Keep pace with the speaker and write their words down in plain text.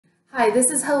Hi,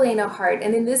 this is Helena Hart,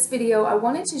 and in this video, I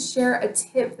wanted to share a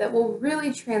tip that will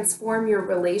really transform your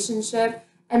relationship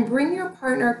and bring your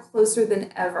partner closer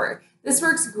than ever. This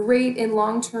works great in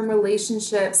long-term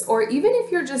relationships, or even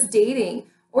if you're just dating,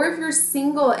 or if you're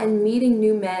single and meeting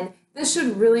new men. This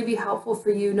should really be helpful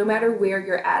for you no matter where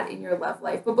you're at in your love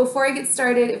life. But before I get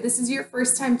started, if this is your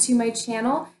first time to my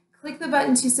channel, click the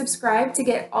button to subscribe to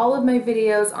get all of my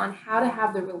videos on how to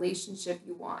have the relationship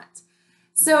you want.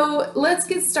 So let's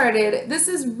get started. This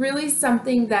is really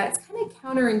something that's kind of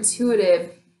counterintuitive.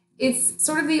 It's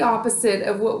sort of the opposite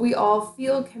of what we all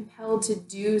feel compelled to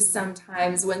do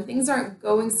sometimes when things aren't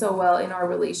going so well in our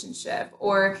relationship,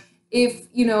 or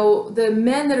if, the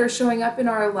men that are showing up in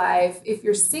our life, if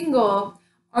you're single,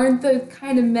 aren't the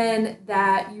kind of men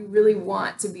that you really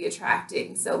want to be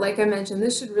attracting. So like I mentioned,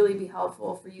 this should really be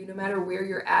helpful for you no matter where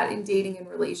you're at in dating and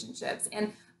relationships.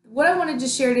 And what I wanted to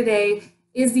share today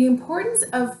is the importance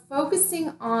of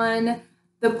focusing on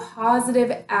the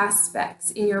positive aspects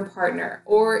in your partner,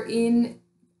 or in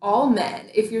all men,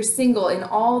 if you're single, in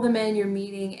all the men you're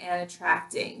meeting and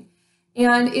attracting.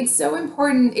 And it's so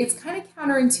important. It's kind of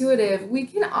counterintuitive. We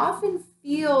can often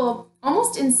feel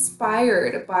almost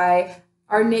inspired by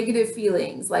our negative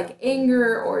feelings like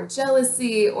anger or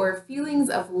jealousy or feelings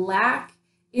of lack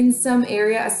in some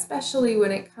area, especially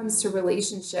when it comes to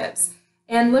relationships.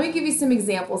 And let me give you some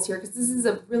examples here, because this is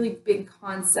a really big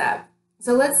concept.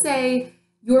 So let's say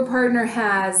your partner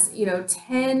has,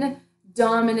 10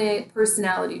 dominant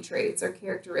personality traits or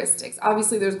characteristics.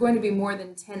 Obviously, there's going to be more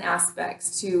than 10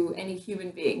 aspects to any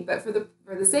human being, but for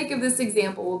the sake of this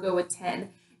example, we'll go with 10.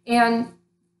 And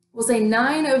we'll say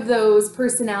 9 of those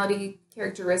personality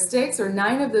characteristics, or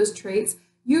 9 of those traits,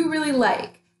 you really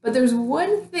like. But there's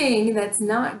one thing that's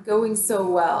not going so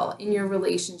well in your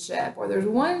relationship, or there's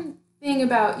one thing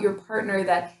about your partner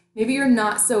that maybe you're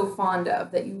not so fond of,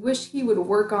 that you wish he would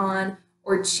work on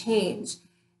or change.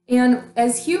 And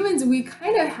as humans, we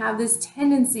kind of have this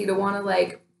tendency to want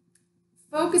to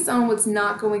focus on what's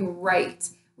not going right.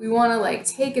 We want to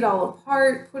take it all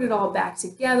apart, put it all back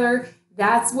together.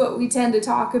 That's what we tend to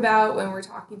talk about when we're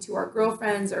talking to our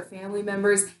girlfriends or family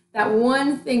members, that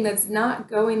one thing that's not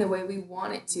going the way we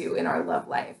want it to in our love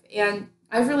life. And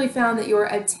I've really found that your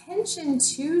attention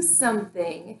to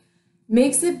something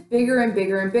makes it bigger and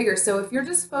bigger and bigger. So if you're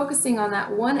just focusing on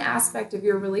that one aspect of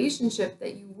your relationship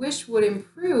that you wish would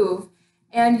improve,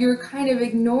 and you're kind of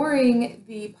ignoring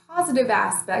the positive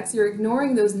aspects, you're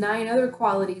ignoring those 9 other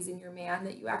qualities in your man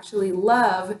that you actually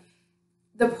love,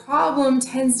 the problem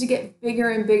tends to get bigger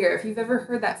and bigger. If you've ever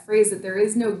heard that phrase that there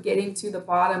is no getting to the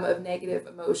bottom of negative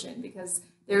emotion, because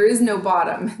there is no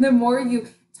bottom. The more you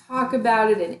talk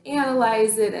about it and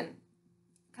analyze it and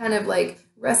kind of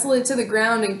wrestle it to the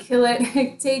ground and kill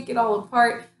it, take it all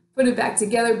apart, put it back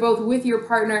together, both with your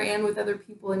partner and with other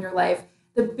people in your life,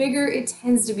 the bigger it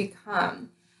tends to become.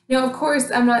 Now, of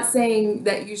course, I'm not saying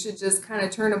that you should just kind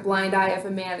of turn a blind eye if a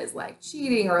man is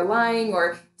cheating or lying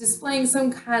or displaying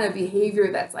some kind of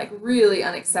behavior that's really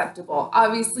unacceptable.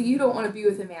 Obviously, you don't want to be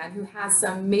with a man who has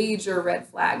some major red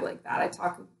flag like that. I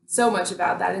talk so much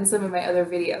about that in some of my other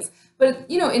videos. But,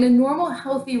 in a normal,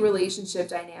 healthy relationship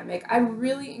dynamic, I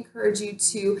really encourage you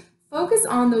to focus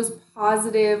on those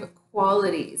positive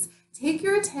qualities. Take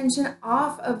your attention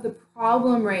off of the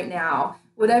problem right now,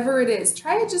 whatever it is.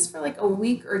 Try it just for a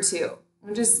week or two.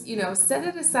 And just, set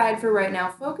it aside for right now.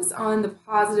 Focus on the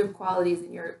positive qualities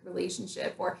in your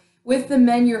relationship, or with the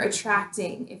men you're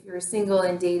attracting if you're single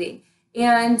and dating.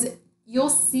 And you'll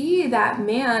see that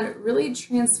man really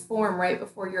transform right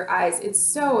before your eyes. It's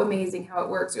so amazing how it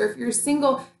works. Or if you're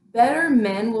single, better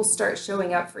men will start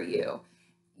showing up for you.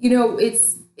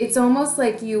 It's almost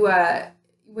like you,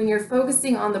 when you're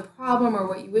focusing on the problem or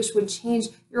what you wish would change,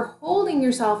 you're holding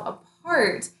yourself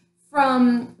apart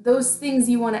from those things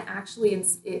you want to actually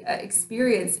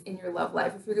experience in your love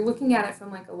life. If you're looking at it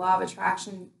from a law of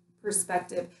attraction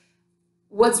perspective,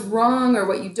 what's wrong or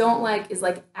what you don't like is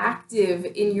active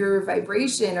in your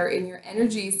vibration or in your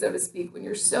energy, so to speak, when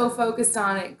you're so focused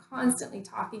on it and constantly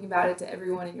talking about it to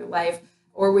everyone in your life,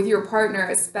 or with your partner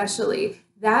especially.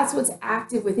 That's what's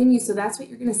active within you. So that's what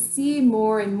you're going to see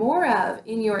more and more of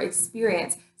in your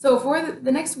experience. So for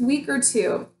the next week or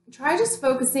two, try just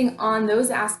focusing on those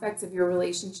aspects of your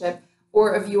relationship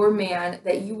or of your man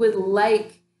that you would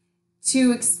like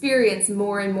to experience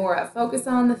more and more of. Focus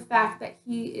on the fact that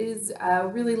he is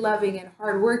really loving and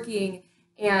hardworking,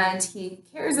 and he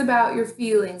cares about your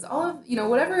feelings, all of,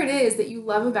 whatever it is that you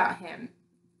love about him.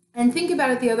 And think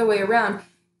about it the other way around.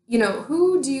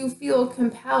 Who do you feel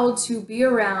compelled to be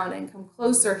around and come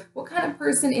closer? What kind of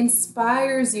person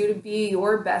inspires you to be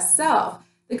your best self?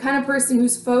 the kind of person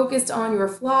who's focused on your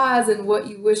flaws and what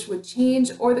you wish would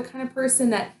change, or the kind of person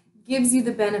that gives you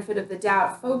the benefit of the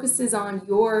doubt, focuses on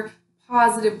your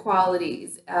positive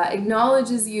qualities,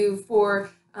 acknowledges you for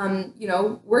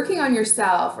working on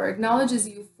yourself, or acknowledges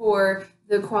you for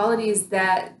the qualities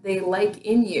that they like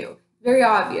in you. Very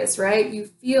obvious, right?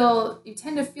 You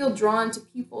tend to feel drawn to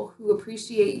people who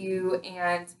appreciate you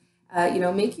and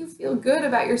make you feel good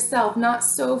about yourself, not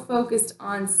so focused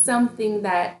on something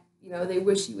that they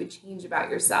wish you would change about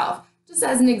yourself. Just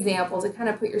as an example, to kind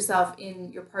of put yourself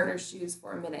in your partner's shoes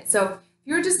for a minute. So if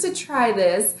you were just to try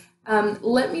this,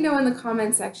 let me know in the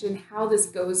comment section how this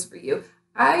goes for you.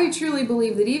 I truly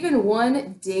believe that even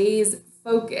one day's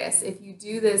focus, if you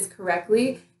do this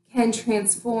correctly, can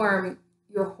transform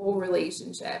your whole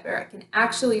relationship, or it can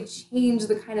actually change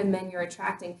the kind of men you're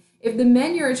attracting. If the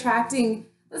men you're attracting,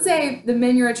 let's say the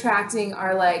men you're attracting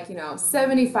are like,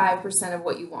 75% of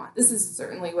what you want. This is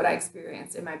certainly what I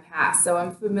experienced in my past, so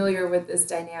I'm familiar with this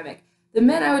dynamic. The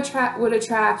men I would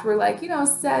attract were like,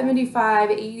 75,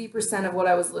 80% of what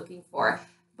I was looking for.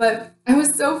 But I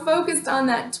was so focused on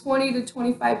that 20 to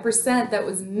 25% that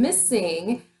was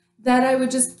missing that I would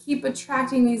just keep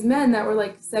attracting these men that were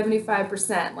like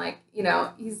 75%. Like,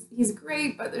 he's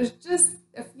great, but there's just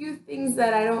a few things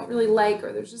that I don't really like,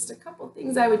 or there's just a couple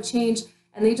things I would change,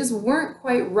 and they just weren't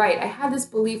quite right. I had this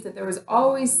belief that there was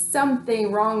always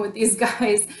something wrong with these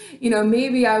guys.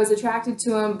 Maybe I was attracted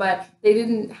to them, but they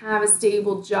didn't have a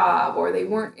stable job, or they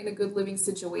weren't in a good living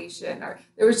situation, or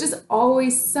there was just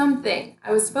always something.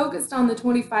 I was focused on the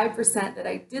 25% that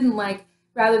I didn't like,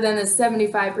 rather than the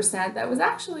 75% that was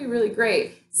actually really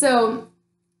great. So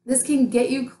this can get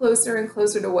you closer and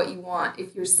closer to what you want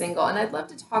if you're single. And I'd love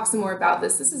to talk some more about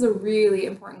this. This is a really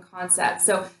important concept.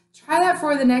 So try that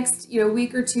for the next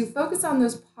week or two. Focus on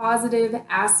those positive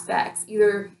aspects,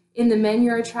 either in the men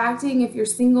you're attracting if you're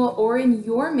single, or in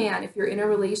your man if you're in a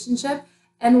relationship,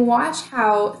 and watch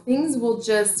how things will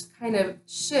just kind of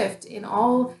shift in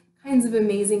all kinds of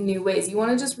amazing new ways. You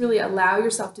want to just really allow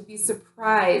yourself to be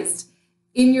surprised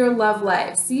in your love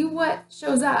life. See what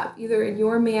shows up either in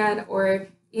your man or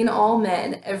in all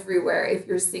men everywhere if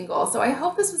you're single. So I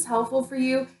hope this was helpful for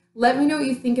you. Let me know what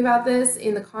you think about this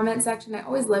in the comment section. I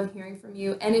always love hearing from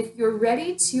you. And if you're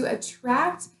ready to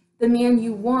attract the man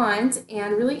you want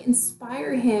and really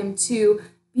inspire him to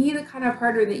be the kind of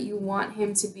partner that you want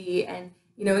him to be, and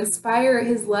inspire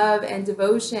his love and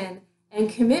devotion and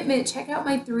commitment, check out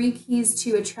my 3 keys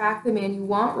to attract the man you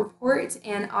want report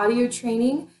and audio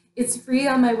training. It's free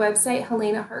on my website,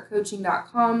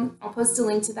 helenahartcoaching.com. I'll post a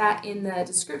link to that in the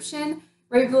description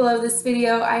right below this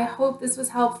video. I hope this was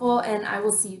helpful, and I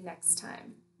will see you next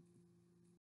time.